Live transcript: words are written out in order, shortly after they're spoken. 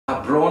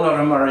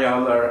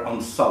Marialler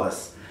on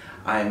solace.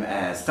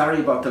 I'm sorry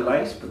about the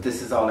light, but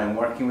this is all I'm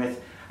working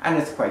with, and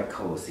it's quite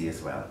cozy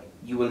as well.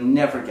 You will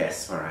never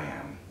guess where I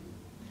am.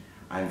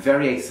 I'm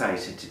very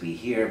excited to be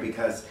here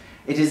because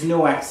it is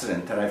no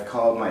accident that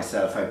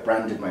I've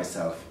branded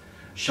myself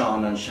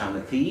Seán and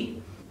Seanchaí,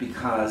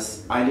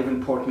 because I live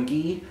in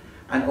Portmagee,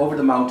 and over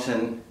the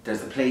mountain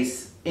there's a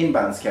place in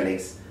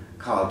Ballinskelligs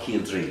called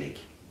Cill Rialaig.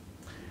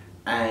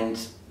 And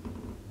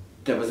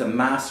there was a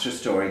master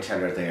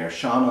storyteller there,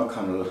 Seán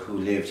O'Connell, who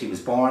lived. He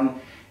was born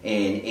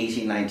in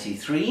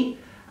 1893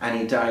 and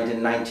he died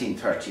in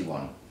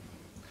 1931.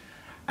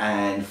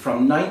 And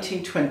from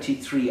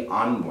 1923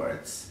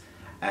 onwards,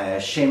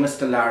 Seamus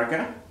de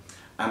Larga,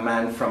 a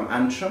man from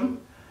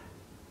Antrim,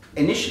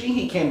 initially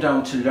he came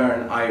down to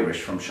learn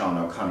Irish from Seán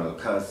O'Connell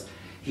because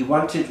he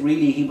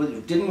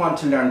didn't want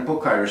to learn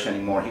book Irish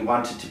anymore. He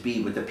wanted to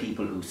be with the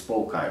people who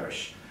spoke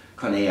Irish.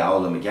 Conné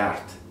Aula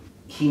Magart.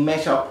 He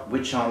met up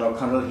with Seán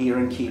O'Connell here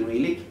in Cill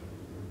Rialaig.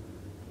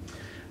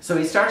 So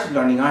he started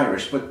learning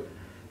Irish, but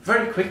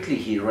very quickly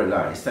he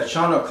realised that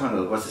Seán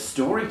O'Connell was a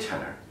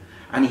storyteller,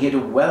 and he had a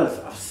wealth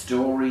of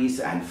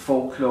stories and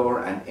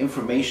folklore and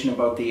information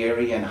about the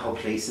area and how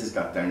places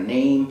got their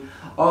name,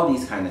 all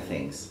these kind of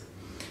things.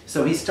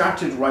 So he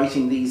started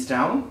writing these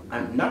down.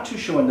 I'm not too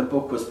sure when the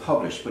book was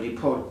published, but he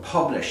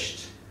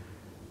published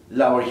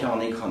Leabhar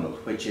Seán O'Connell,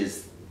 which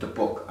is the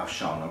book of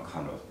Seán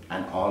O'Connell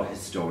and all his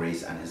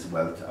stories and his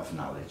wealth of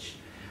knowledge,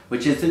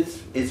 which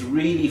is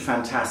really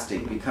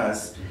fantastic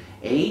because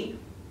A,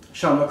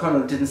 Seán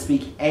O'Connell didn't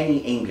speak any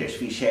English,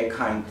 bhí sé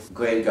kind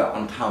Gaeilge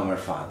an tamar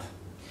fad.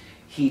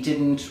 He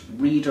didn't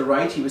read or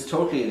write, he was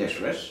totally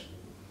illiterate,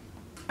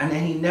 and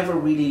then he never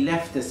really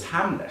left this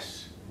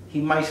hamlet. He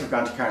might have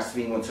gone to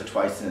Carsveen once or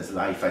twice in his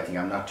life, I think,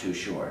 I'm not too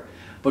sure,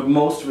 but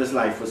most of his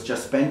life was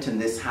just spent in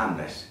this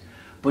hamlet.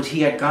 But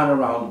he had gone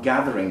around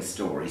gathering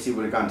stories. He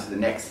would have gone to the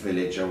next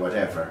village or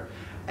whatever,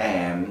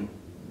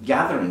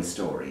 gathering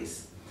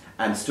stories.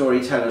 And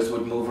storytellers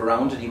would move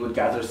around and he would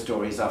gather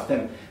stories off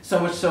them. So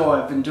much so,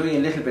 I've been doing a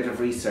little bit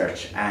of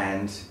research,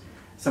 and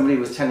somebody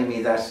was telling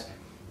me that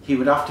he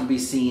would often be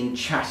seen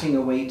chatting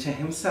away to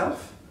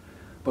himself.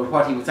 But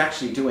what he was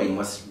actually doing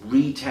was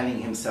retelling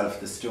himself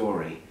the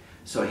story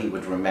so he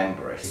would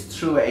remember it. It's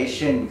through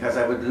Aishin, because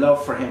I would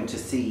love for him to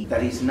see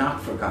that he's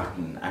not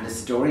forgotten and his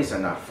stories are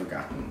not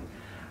forgotten.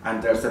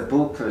 And there's a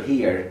book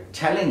here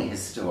telling his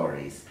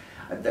stories.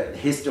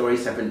 His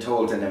stories have been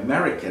told in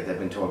America, they've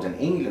been told in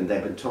England,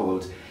 they've been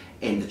told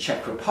in the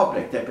Czech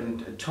Republic, they've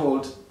been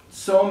told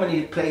so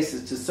many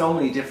places to so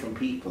many different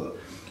people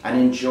and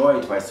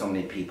enjoyed by so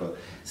many people.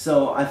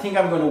 So I think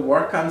I'm going to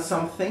work on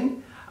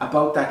something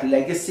about that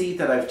legacy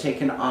that I've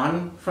taken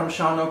on from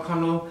Seán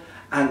O'Connell,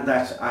 and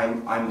that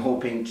I'm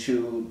hoping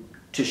to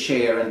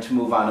share and to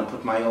move on and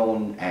put my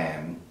own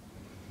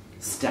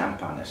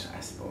stamp on it, I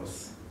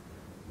suppose.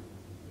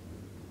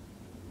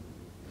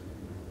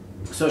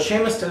 So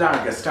Seamus de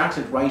Larga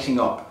started writing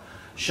up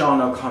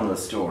Seán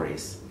O'Connell's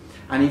stories,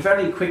 and he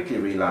very quickly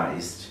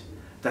realised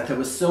that there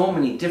were so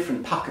many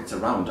different pockets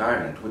around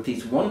Ireland with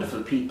these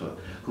wonderful people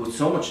who had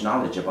so much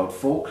knowledge about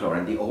folklore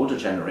and the older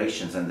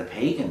generations and the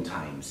pagan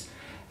times,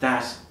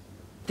 that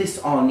this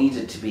all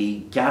needed to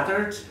be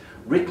gathered,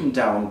 written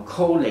down,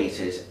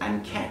 collated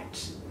and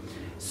kept.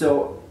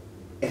 So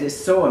it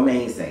is so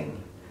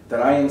amazing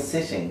that I am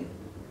sitting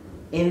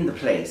in the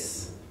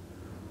place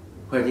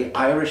where the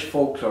Irish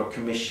Folklore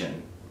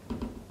Commission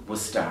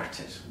was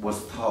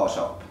thought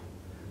up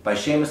by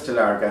Seamus de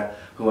Larga,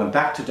 who went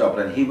back to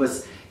Dublin. He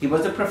was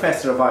a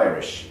professor of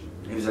Irish.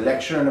 He was a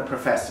lecturer and a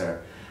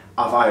professor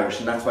of Irish,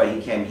 and that's why he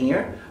came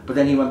here. But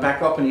then he went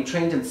back up and he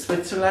trained in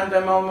Switzerland,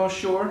 I'm almost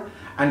sure,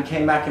 and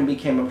came back and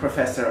became a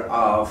professor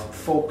of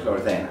folklore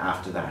then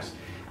after that.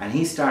 And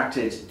he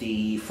started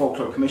the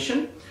Folklore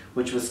Commission,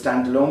 which was a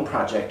standalone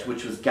project,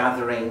 which was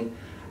gathering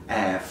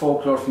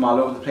folklore from all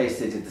over the place.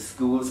 They did the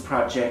schools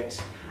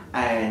project,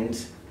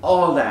 and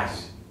all that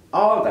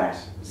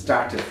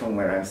started from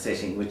where I'm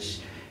sitting,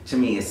 which to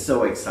me is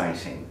so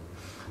exciting.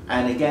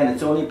 And again,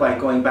 it's only by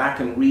going back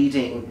and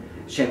reading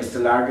Seamus de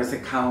Larga's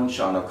account,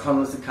 Seán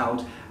O'Connell's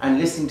account, and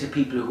listening to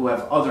people who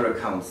have other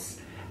accounts.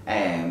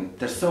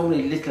 There's so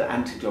many little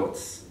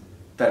anecdotes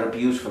that are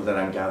beautiful that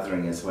I'm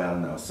gathering as well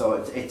now. So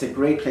it's a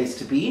great place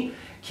to be.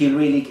 Cill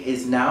Rialaig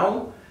is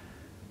now.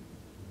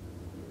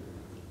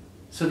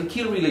 So the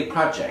Cill Rialaig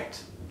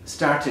Project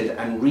started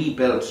and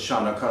rebuilt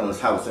Seán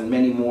O'Connell's house and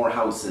many more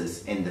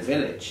houses in the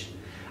village.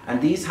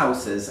 And these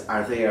houses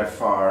are there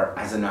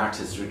as an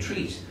artist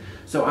retreat.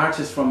 So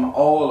artists from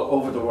all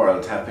over the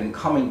world have been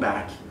coming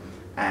back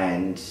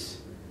and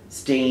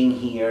staying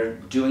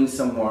here, doing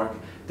some work.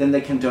 Then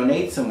they can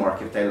donate some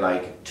work if they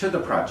like to the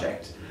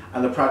project.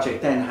 And the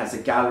project then has a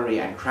gallery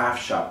and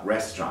craft shop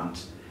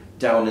restaurant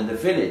down in the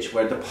village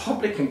where the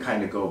public can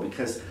kind of go,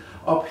 because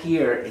up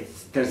here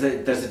there's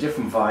a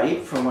different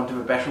vibe, for want of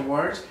a better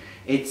word.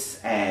 It's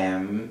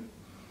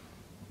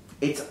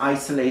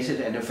isolated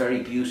in a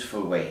very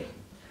beautiful way,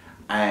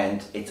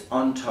 and it's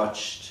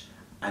untouched,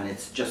 and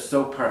it's just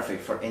so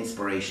perfect for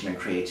inspiration and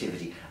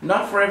creativity.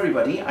 Not for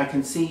everybody. I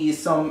can see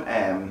some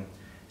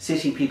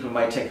City people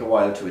might take a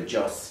while to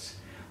adjust,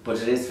 but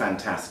it is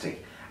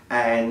fantastic.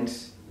 And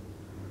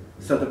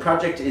so the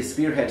project is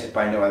spearheaded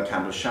by Noelle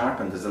Campbell-Sharp,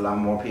 and there's a lot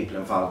more people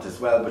involved as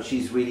well, but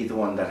she's really the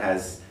one that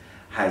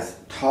has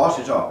thought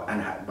it up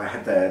and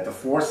had the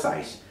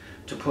foresight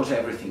to put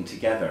everything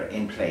together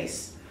in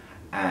place,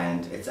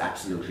 and it's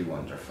absolutely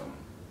wonderful.